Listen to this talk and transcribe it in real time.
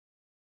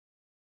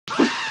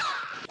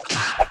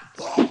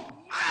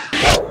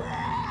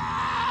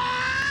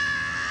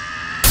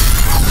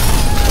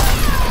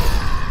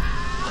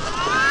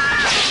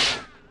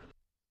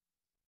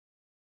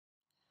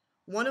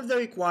One of the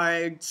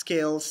required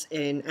skills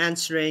in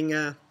answering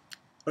or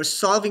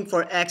solving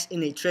for x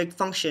in a trig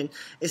function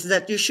is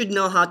that you should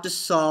know how to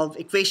solve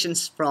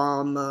equations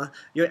from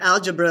your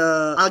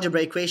algebra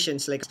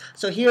equations.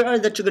 So here are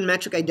the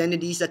trigonometric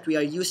identities that we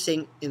are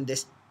using in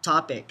this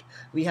topic.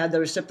 We have the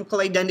reciprocal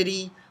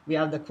identity, we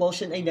have the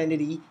quotient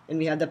identity, and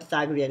we have the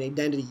Pythagorean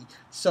identity.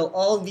 So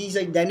all these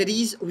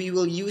identities, we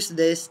will use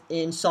this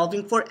in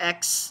solving for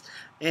x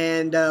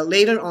and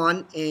later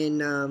on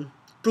in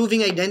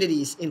proving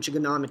identities in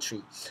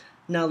trigonometry.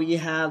 Now we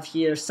have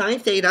here sine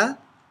theta.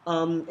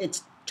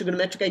 Its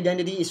trigonometric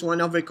identity is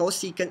 1 over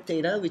cosecant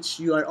theta, which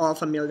you are all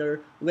familiar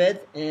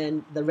with,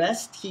 and the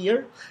rest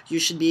here, you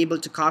should be able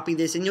to copy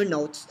this in your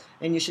notes,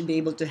 and you should be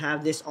able to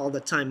have this all the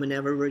time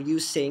whenever we're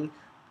using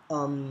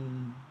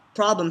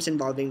problems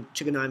involving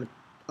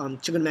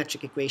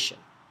trigonometric equation.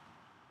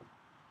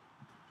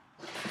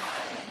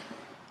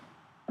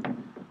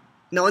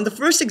 Now, in the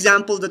first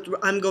example that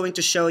I'm going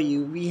to show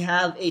you, we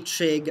have a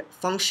trig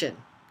function.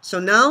 So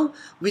now,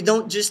 we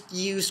don't just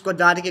use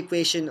quadratic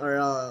equation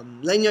or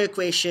linear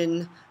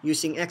equation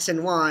using x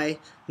and y.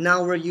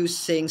 Now we're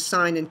using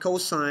sine and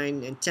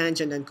cosine and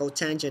tangent and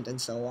cotangent and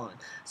so on.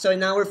 So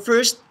in our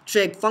first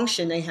trig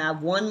function, I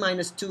have 1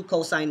 minus 2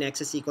 cosine x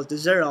is equal to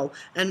 0.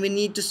 And we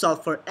need to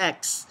solve for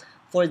x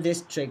for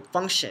this trig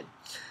function.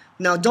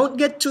 Now, don't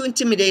get too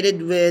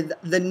intimidated with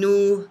the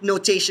new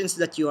notations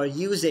that you are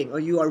using or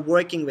you are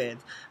working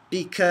with,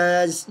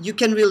 because you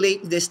can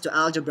relate this to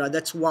algebra.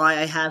 That's why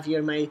I have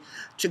here my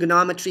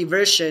trigonometry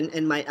version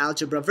and my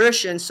algebra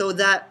version, so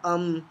that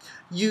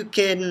you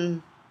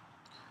can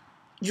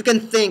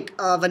think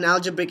of an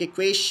algebraic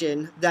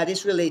equation that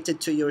is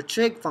related to your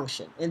trig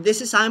function. And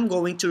this is how I'm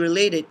going to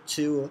relate it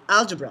to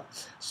algebra.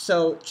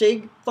 So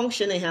trig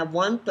function, I have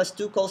 1 plus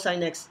 2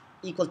 cosine x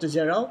equal to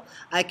 0.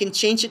 I can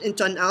change it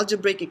into an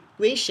algebraic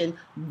equation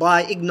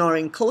by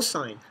ignoring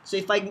cosine. So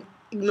if I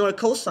ignore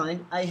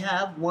cosine, I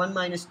have 1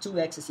 minus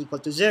 2x is equal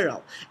to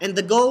 0. And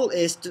the goal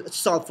is to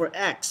solve for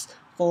x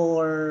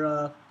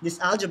for this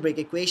algebraic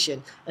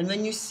equation. And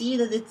when you see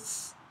that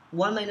it's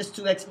 1 minus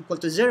 2x equal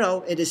to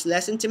 0, it is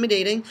less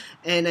intimidating.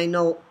 And I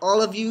know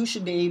all of you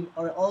should be,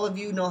 or all of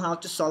you know how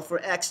to solve for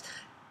x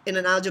in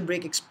an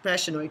algebraic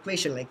expression or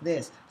equation like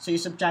this. So you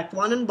subtract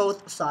 1 on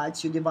both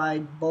sides, you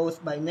divide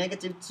both by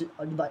negative 2,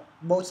 or divide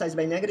both sides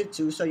by negative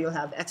 2, so you'll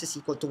have x is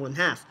equal to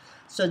 1/2.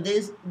 So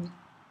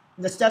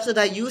the steps that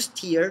I used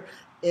here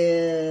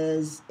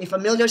is a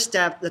familiar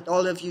step that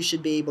all of you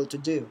should be able to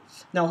do.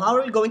 Now, how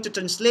are we going to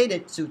translate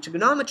it to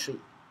trigonometry?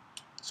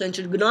 So in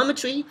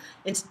trigonometry,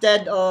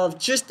 instead of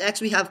just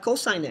x, we have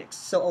cosine x.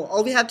 So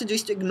all we have to do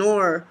is to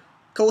ignore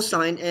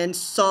cosine and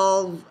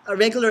solve a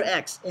regular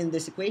x in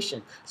this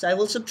equation. So I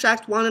will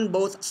subtract 1 on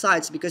both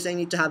sides because I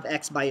need to have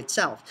x by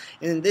itself.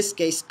 And in this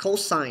case,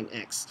 cosine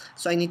x.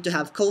 So I need to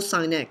have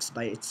cosine x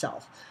by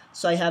itself.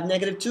 So I have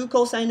negative 2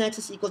 cosine x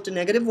is equal to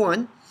negative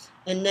 1.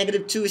 And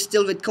negative 2 is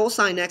still with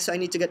cosine x, so I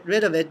need to get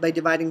rid of it by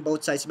dividing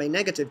both sides by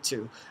negative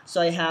 2.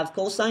 So I have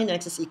cosine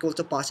x is equal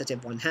to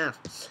positive 1/2.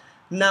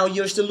 Now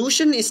your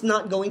solution is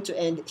not going to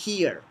end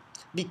here,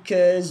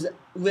 because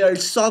we are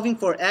solving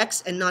for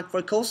x and not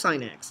for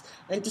cosine x.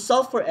 And to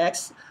solve for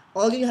x,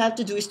 all you have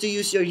to do is to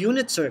use your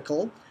unit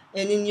circle.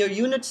 And in your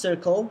unit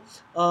circle,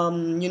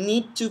 you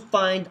need to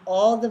find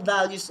all the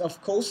values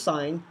of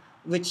cosine,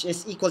 which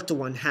is equal to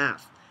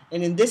 1/2.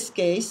 And in this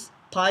case,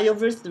 pi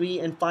over 3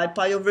 and 5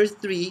 pi over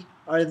 3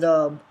 are the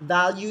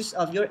values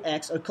of your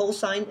x, or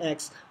cosine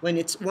x, when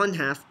it's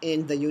 1/2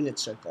 in the unit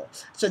circle.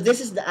 So this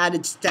is the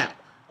added step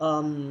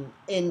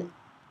in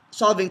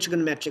solving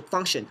trigonometric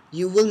function.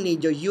 You will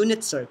need your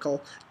unit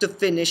circle to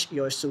finish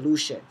your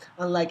solution.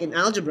 Unlike in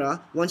algebra,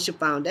 once you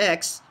found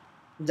x,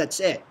 that's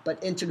it. But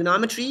in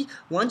trigonometry,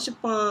 once you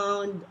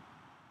found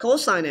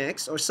cosine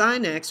x or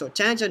sine x or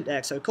tangent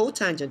x or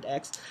cotangent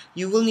x,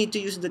 you will need to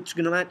use the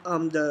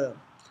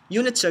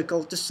unit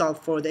circle to solve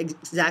for the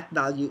exact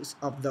values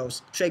of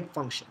those trig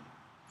function.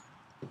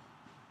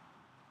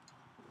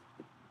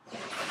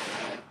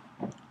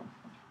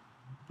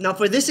 Now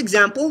for this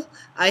example,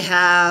 I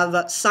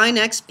have sine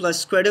x plus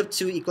square root of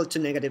 2 equal to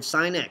negative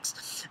sine x.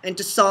 And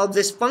to solve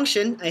this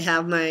function, I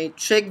have my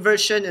trig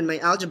version and my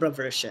algebra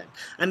version.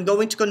 I'm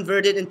going to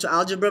convert it into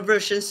algebra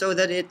version so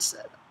that it's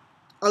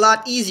a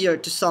lot easier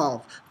to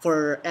solve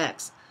for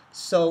x.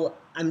 So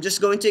I'm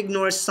just going to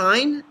ignore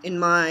sine in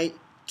my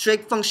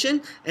trig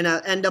function, and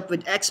I'll end up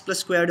with x plus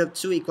square root of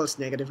 2 equals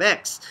negative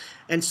x.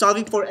 And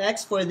solving for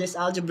x for this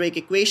algebraic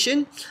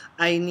equation,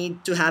 I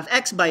need to have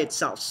x by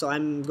itself. So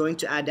I'm going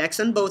to add x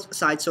on both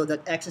sides so that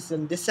x is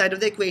on this side of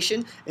the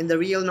equation and the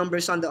real number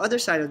is on the other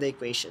side of the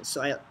equation.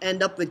 So I'll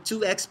end up with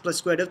 2x plus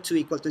square root of 2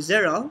 equal to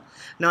 0.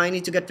 Now I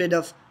need to get rid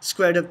of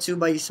square root of 2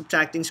 by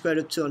subtracting square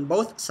root of 2 on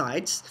both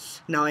sides.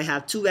 Now I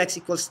have 2x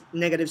equals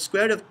negative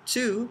square root of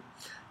 2.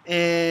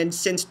 And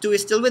since 2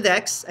 is still with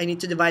x, I need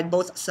to divide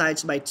both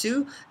sides by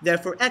 2.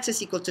 Therefore, x is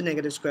equal to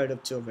negative square root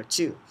of 2 over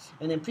 2.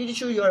 And I'm pretty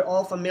sure you are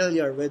all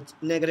familiar with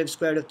negative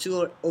square root of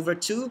 2 over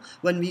 2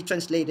 when we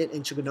translate it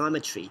in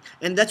trigonometry.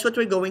 And that's what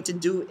we're going to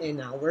do in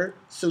our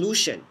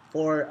solution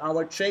for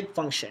our trig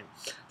function.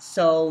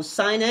 So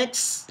sin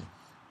x,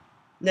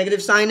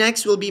 negative sin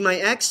x will be my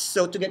x.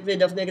 So to get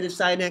rid of negative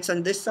sin x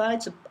on this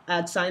side, so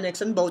add sin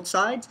x on both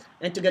sides.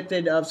 And to get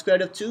rid of square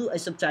root of 2, I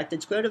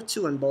subtracted square root of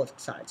 2 on both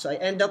sides. So I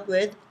end up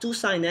with 2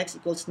 sin x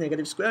equals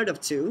negative square root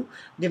of 2.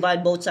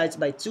 Divide both sides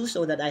by 2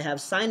 so that I have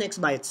sin x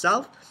by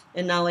itself.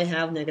 And now I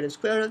have negative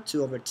square root of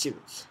 2 over 2.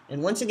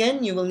 And once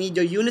again, you will need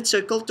your unit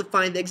circle to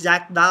find the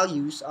exact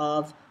values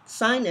of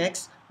sin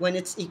x when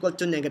it's equal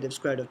to negative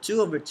square root of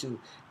 2 over 2.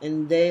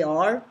 And they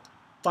are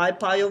 5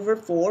 pi over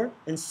 4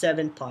 and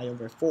 7 pi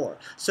over 4.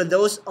 So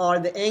those are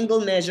the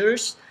angle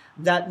measures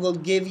that will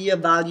give you a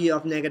value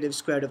of negative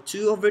square root of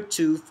 2 over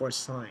 2 for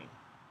sine.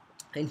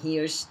 And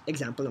here's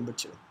example number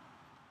 2.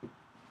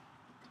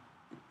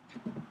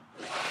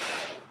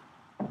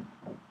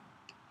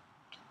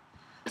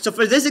 So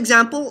for this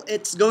example,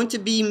 it's going to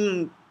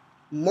be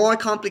more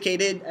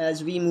complicated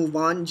as we move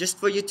on, just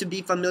for you to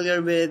be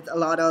familiar with a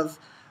lot of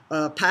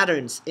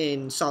patterns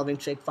in solving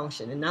trig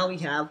function. And now we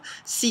have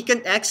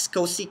secant x,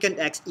 cosecant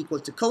x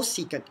equal to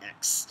cosecant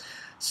x.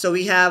 So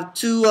we have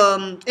two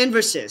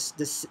inverses,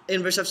 the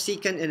inverse of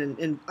secant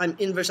and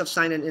inverse of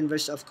sine and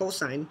inverse of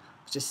cosine,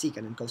 which is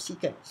secant and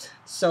cosecant.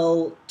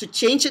 So to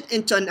change it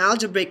into an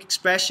algebraic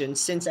expression,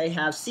 since I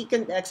have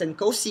secant x and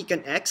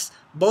cosecant x,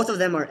 both of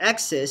them are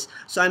x's,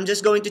 so I'm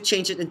just going to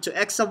change it into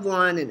x sub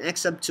 1 and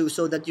x sub 2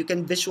 so that you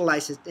can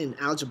visualize it in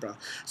algebra.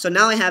 So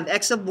now I have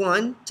x sub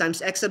 1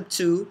 times x sub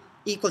 2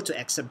 equal to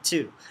x sub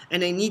 2.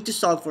 And I need to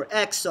solve for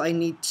x, so I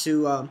need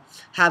to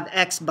have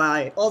x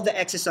by all the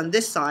x's on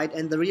this side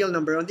and the real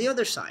number on the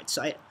other side.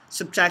 So I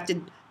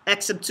subtracted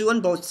x sub 2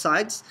 on both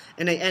sides,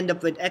 and I end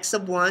up with x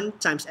sub 1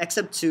 times x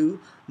sub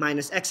 2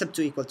 minus x sub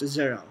 2 equal to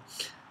 0.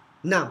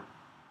 Now,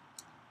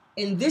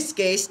 in this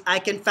case, I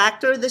can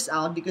factor this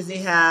out because they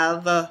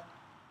have a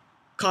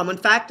common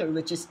factor,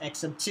 which is x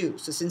sub 2.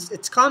 So since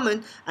it's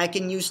common, I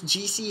can use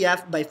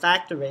GCF by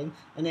factoring,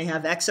 and I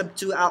have x sub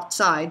 2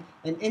 outside,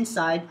 and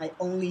inside I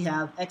only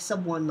have x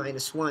sub 1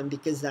 minus 1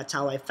 because that's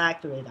how I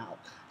factor it out.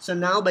 So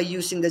now by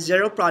using the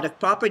zero product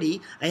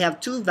property, I have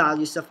two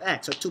values of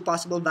x, or two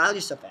possible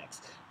values of x.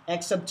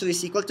 X sub 2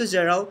 is equal to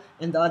 0,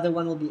 and the other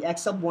one will be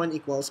x sub 1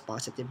 equals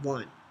positive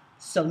 1.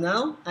 So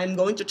now I'm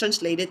going to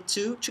translate it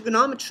to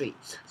trigonometry.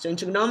 So in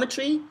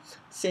trigonometry,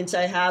 since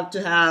I have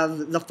to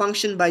have the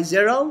function by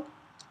 0,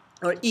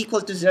 or equal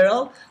to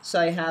 0, so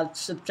I have to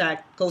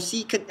subtract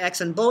cosecant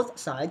x on both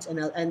sides, and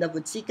I'll end up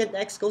with secant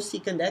x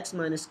cosecant x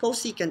minus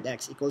cosecant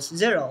x equals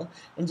 0.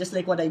 And just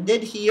like what I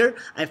did here,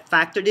 I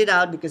factored it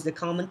out because the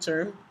common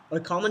term or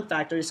common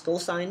factor is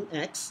cosine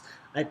x.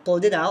 I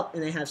pulled it out,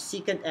 and I have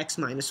secant x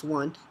minus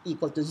 1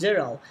 equal to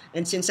 0.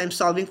 And since I'm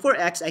solving for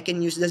x, I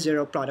can use the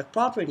zero product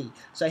property.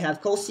 So I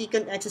have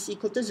cosecant x is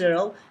equal to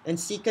 0, and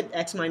secant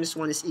x minus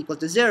 1 is equal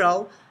to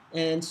 0.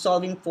 And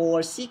solving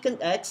for secant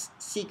x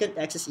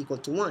is equal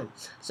to 1.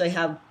 So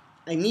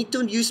I need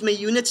to use my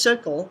unit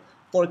circle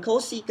for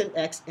cosecant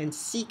x and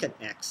secant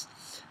x.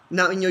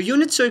 Now in your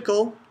unit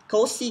circle,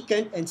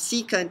 cosecant and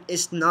secant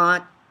is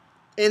not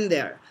in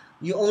there.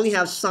 You only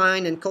have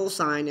sine and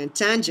cosine and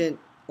tangent,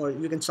 or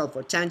you can solve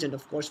for tangent,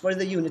 of course, for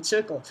the unit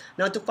circle.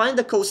 Now to find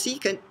the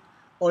cosecant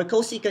or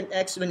cosecant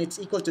x when it's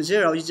equal to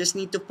 0, you just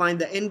need to find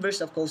the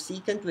inverse of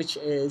cosecant, which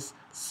is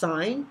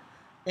sine,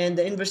 and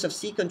the inverse of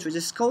secant, which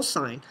is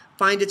cosine.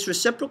 Find its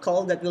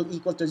reciprocal, that will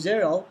equal to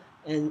 0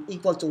 and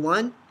equal to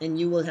 1, and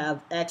you will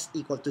have x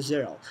equal to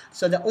 0.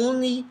 So the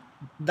only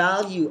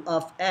value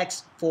of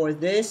x for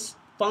this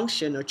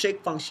function or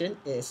trig function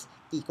is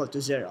equal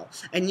to 0.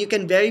 And you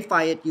can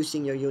verify it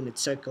using your unit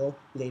circle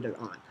later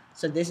on.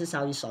 So this is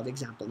how you solve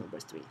example number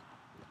 3.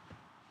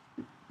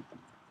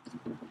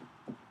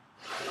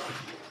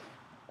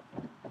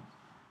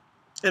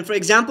 And for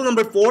example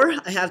number 4,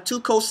 I have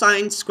 2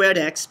 cosine squared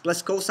x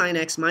plus cosine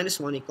x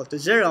minus 1 equal to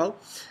 0.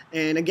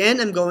 And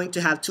again, I'm going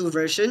to have two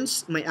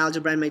versions, my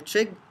algebra and my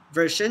trig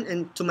version.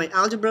 And to my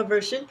algebra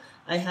version,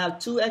 I have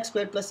 2x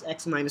squared plus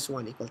x minus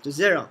 1 equal to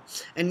 0.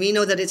 And we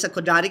know that it's a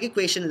quadratic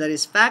equation that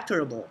is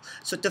factorable.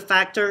 So to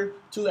factor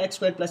 2x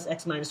squared plus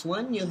x minus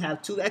 1, you'll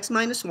have 2x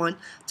minus 1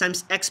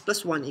 times x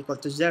plus 1 equal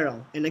to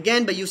 0. And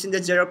again, by using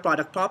the zero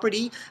product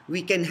property,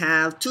 we can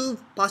have two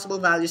possible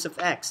values of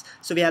x.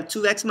 So we have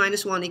 2x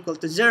minus 1 equal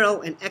to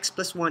 0 and x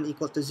plus 1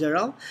 equal to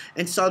 0.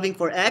 And solving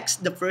for x,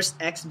 the first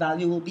x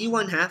value will be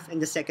 1/2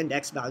 and the second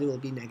x value will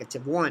be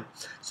negative 1.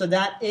 So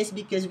that is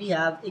because we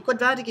have a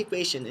quadratic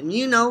equation. And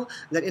you know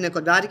that in a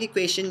quadratic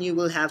equation, you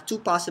will have two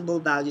possible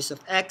values of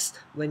x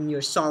when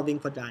you're solving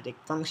quadratic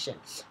function.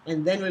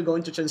 And then we're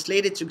going to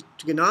translate it to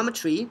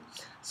trigonometry.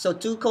 So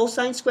 2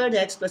 cosine squared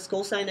x plus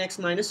cosine x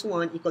minus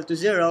 1 equal to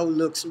 0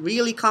 looks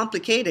really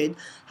complicated.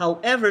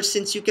 However,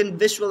 since you can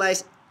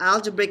visualize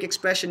algebraic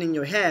expression in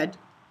your head,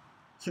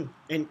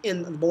 and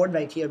in the board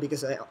right here,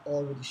 because I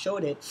already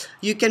showed it,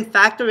 you can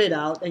factor it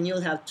out and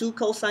you'll have 2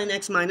 cosine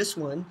x minus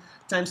 1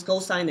 times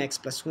cosine x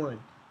plus 1,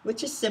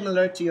 which is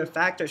similar to your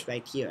factors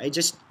right here. I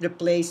just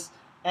replace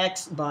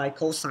x by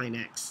cosine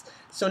x.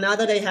 So now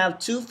that I have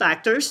two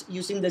factors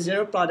using the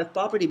zero product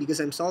property, because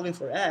I'm solving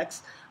for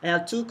x, I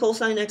have 2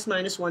 cosine x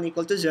minus 1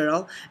 equal to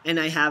 0, and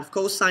I have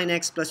cosine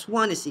x plus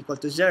 1 is equal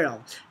to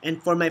 0.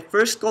 And for my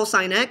first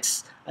cosine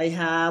x, I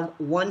have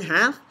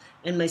 1/2,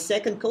 and my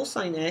second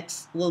cosine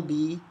x will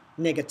be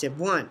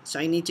 -1. So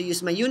I need to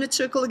use my unit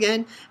circle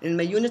again, and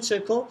my unit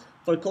circle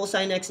for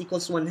cosine x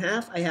equals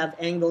 1/2, I have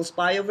angles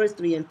pi over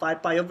 3 and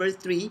 5 pi over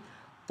 3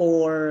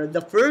 for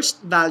the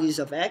first values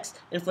of x,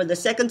 and for the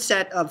second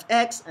set of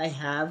x, I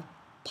have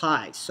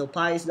pi. So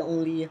pi is the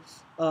only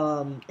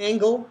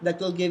angle that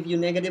will give you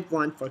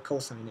 -1 for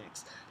cosine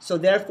x. So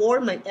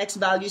therefore, my x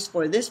values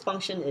for this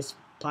function is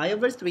pi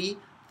over 3,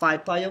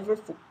 5 pi over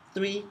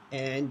 3,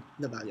 and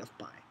the value of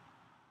pi.